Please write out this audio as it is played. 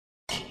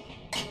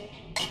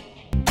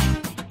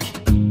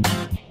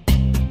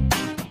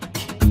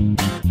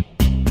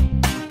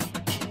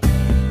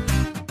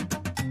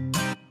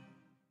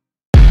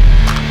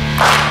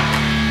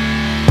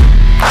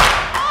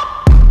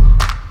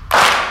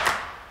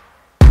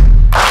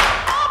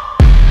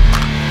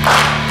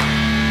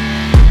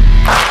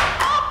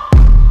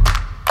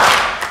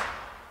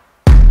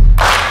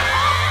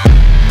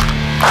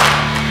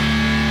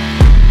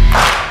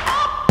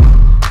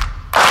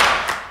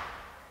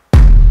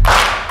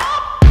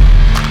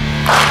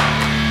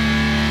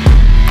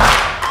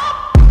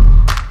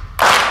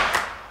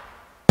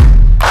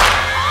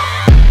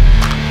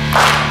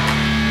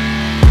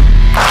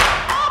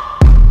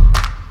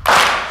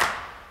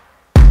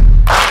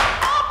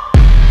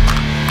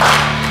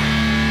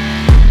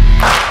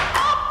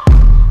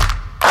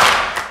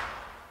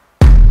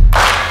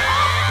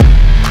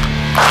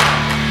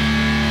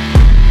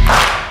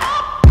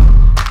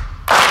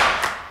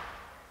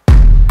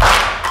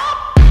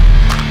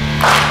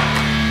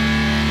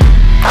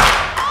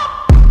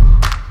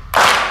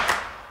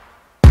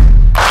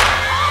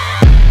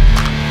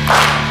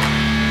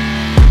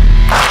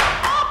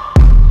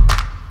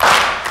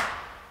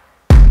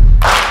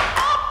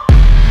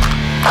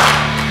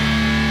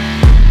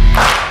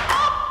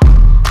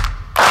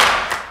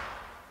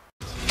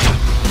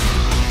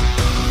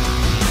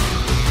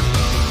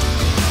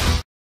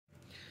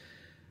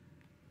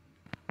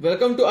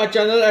Welcome to our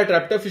channel at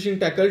Raptor Fishing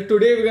Tackle.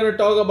 Today we're going to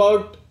talk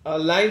about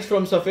lines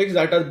from SUFIX,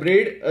 that are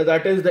BRAID,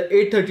 that is the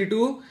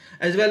 832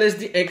 as well as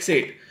the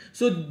X8.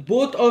 So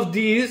both of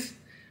these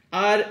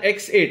are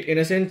X8, in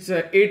a sense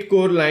 8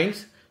 core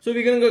lines. So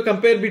we're going to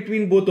compare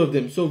between both of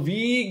them. So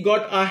we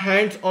got our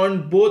hands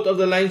on both of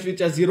the lines,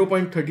 which are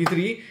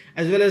 0.33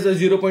 as well as the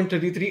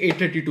 0.33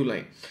 832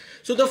 line.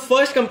 So the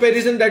first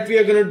comparison that we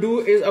are going to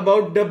do is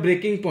about the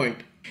breaking point.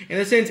 In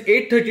a sense,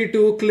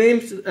 832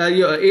 claims,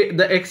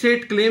 the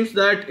X8 claims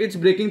that its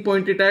breaking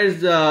point it has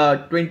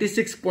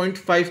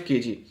 26.5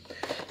 kg.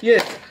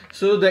 Yes,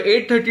 so the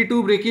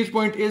 832 breaking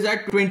point is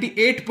at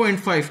 28.5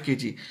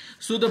 kg.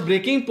 So the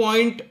breaking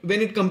point,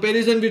 when in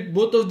comparison with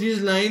both of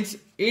these lines,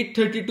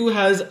 832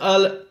 has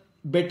a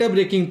better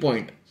breaking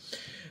point.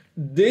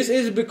 This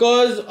is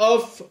because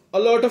of a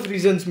lot of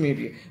reasons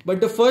maybe, but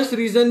the first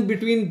reason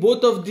between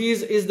both of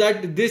these is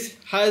that this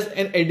has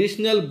an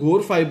additional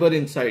gore fiber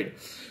inside.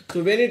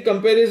 So when in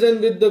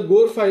comparison with the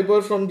gore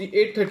fiber from the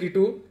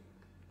 832,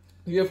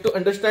 you have to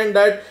understand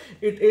that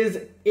it is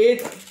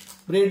 8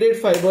 braided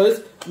fibers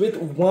with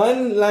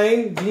one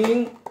line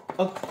being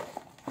the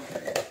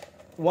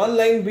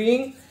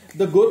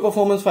gore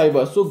performance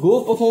fiber. So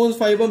gore performance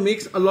fiber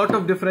makes a lot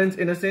of difference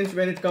in a sense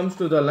when it comes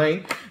to the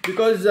line,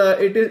 because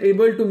it is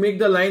able to make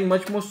the line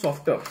much more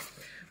softer.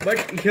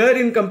 But here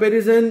in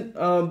comparison,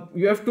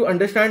 you have to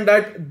understand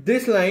that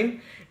this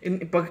line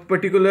in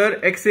particular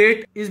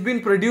X8 is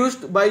being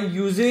produced by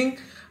using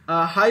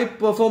high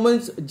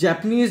performance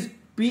Japanese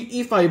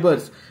PE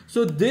fibers.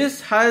 So this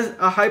has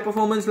a high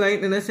performance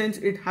line, in a sense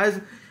it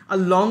has a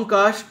long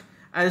cast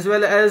as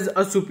well as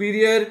a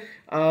superior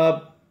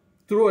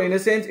throw. In a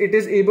sense it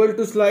is able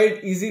to slide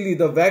easily.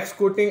 The wax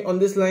coating on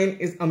this line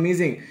is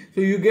amazing,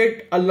 so you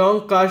get a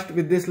long cast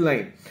with this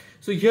line.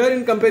 So here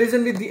in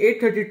comparison with the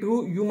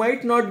 832, you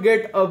might not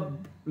get a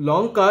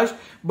long cast,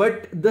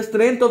 but the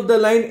strength of the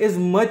line is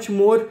much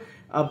more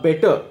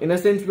better in a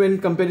sense when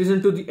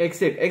comparison to the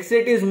X8.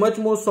 X8 is much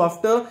more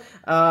softer.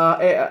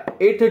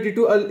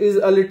 832 is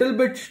a little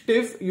bit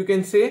stiff, you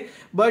can say,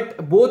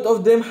 but both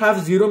of them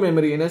have zero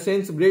memory. In a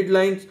sense, braid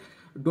lines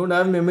don't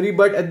have memory,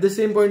 but at the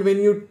same point when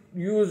you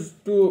use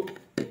to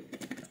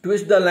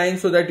twist the line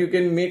so that you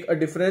can make a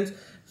difference,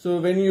 so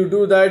when you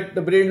do that,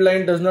 the braid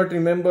line does not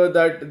remember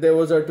that there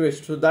was a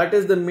twist. So that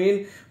is the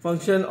main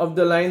function of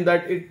the line,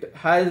 that it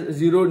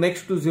has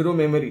next to zero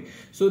memory.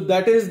 So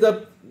that is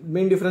the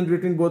main difference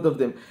between both of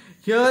them.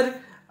 Here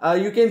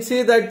you can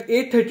say that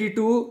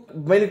 832,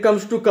 when it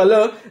comes to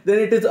color, then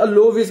it is a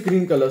low vis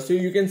green color. So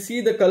you can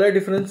see the color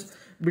difference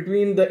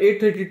between the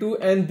 832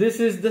 and this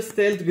is the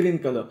stealth green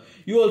color.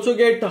 You also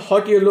get a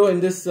hot yellow in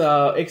this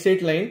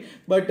X8 line,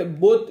 but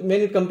both,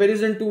 when in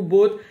comparison to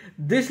both,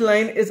 this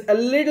line is a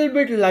little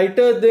bit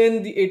lighter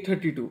than the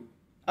 832.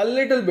 A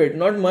little bit,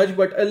 not much,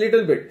 but a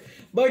little bit.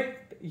 But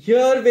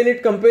here when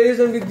it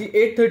comparison with the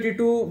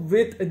 832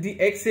 with the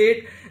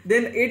X8,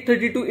 then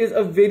 832 is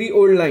a very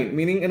old line,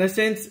 meaning in a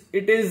sense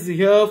it is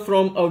here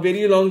from a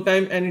very long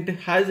time and it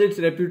has its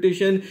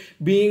reputation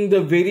being the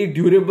very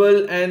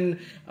durable and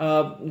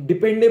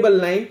dependable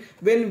line,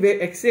 when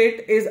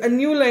X8 is a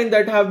new line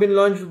that have been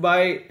launched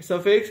by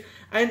SUFIX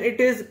and it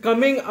is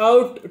coming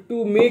out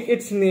to make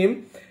its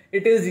name.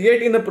 It is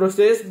yet in a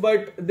process,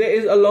 but there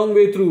is a long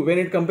way through. When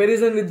in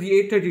comparison with the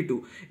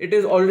 832, it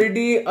is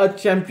already a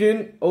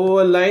champion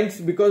over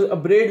lines, because a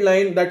braid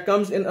line that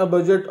comes in a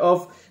budget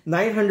of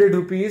 900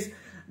 rupees,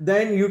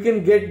 then you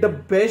can get the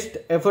best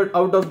effort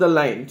out of the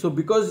line. So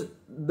because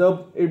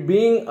it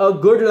being a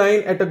good line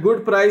at a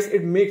good price,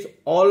 it makes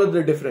all of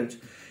the difference.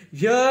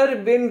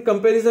 Here in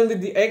comparison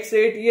with the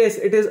X8, yes,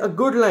 it is a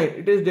good line.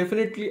 It is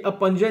definitely a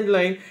pungent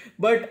line,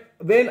 but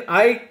when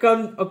I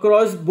come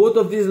across both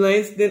of these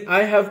lines, then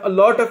I have a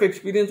lot of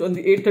experience on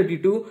the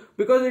 832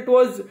 because it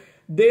was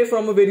there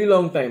from a very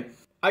long time.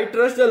 I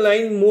trust the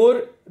line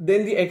more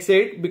than the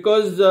X8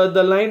 because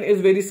the line is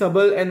very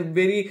supple and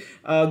very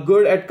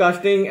good at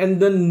casting,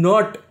 and the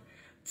knot,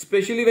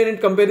 especially when in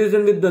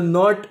comparison with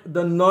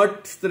the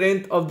knot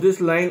strength of this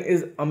line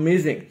is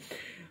amazing.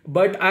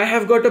 But I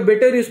have got a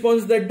better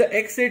response that the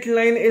X8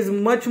 line is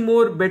much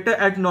more better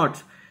at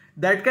knots.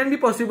 That can be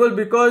possible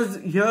because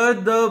here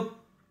the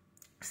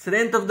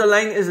strength of the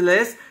line is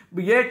less,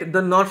 but yet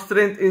the knot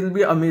strength will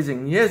be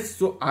amazing. Yes,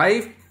 so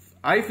I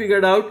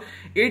figured out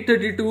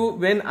 832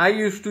 when I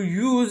used to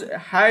use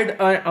had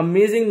an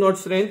amazing knot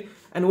strength,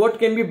 and what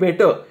can be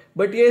better.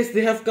 But yes,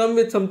 they have come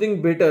with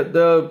something better.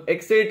 The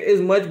X8 is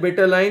much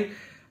better line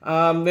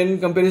when in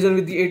comparison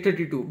with the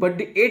 832, but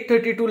the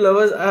 832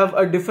 lovers have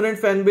a different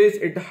fan base.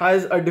 It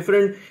has a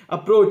different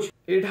approach,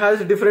 it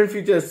has different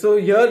features. So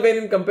here when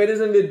in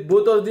comparison with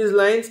both of these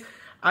lines,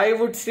 I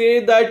would say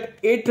that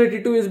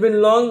 832 has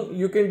been long.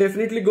 You can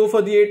definitely go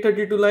for the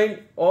 832 line,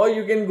 or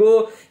you can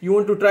go, you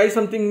want to try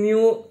something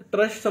new,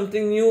 trust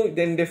something new,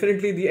 then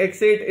definitely the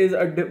X8 is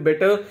a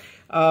better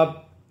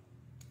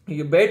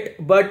you bet.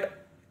 But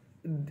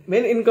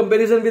when in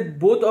comparison with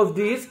both of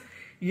these,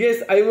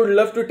 yes, I would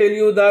love to tell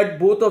you that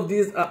both of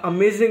these are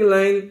amazing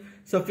line.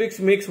 SUFIX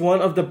makes one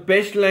of the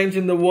best lines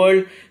in the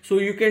world, so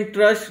you can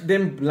trust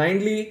them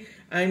blindly.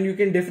 and you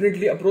can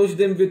definitely approach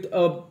them with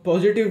a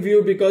positive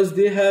view, because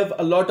they have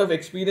a lot of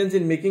experience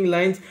in making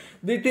lines.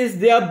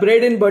 They are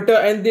bread and butter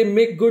and they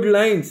make good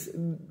lines.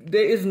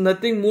 There is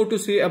nothing more to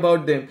say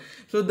about them.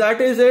 So that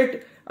is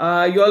it.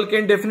 You all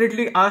can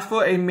definitely ask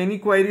for many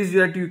queries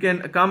that you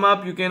can come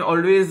up. You can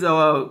always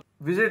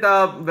visit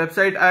our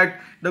website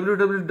at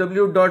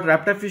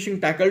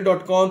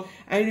www.raptorfishingtackle.com,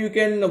 and you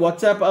can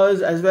WhatsApp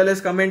us as well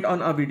as comment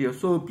on our video.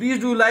 So please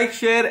do like,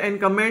 share and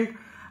comment,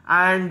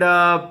 and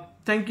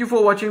thank you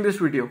for watching this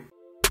video.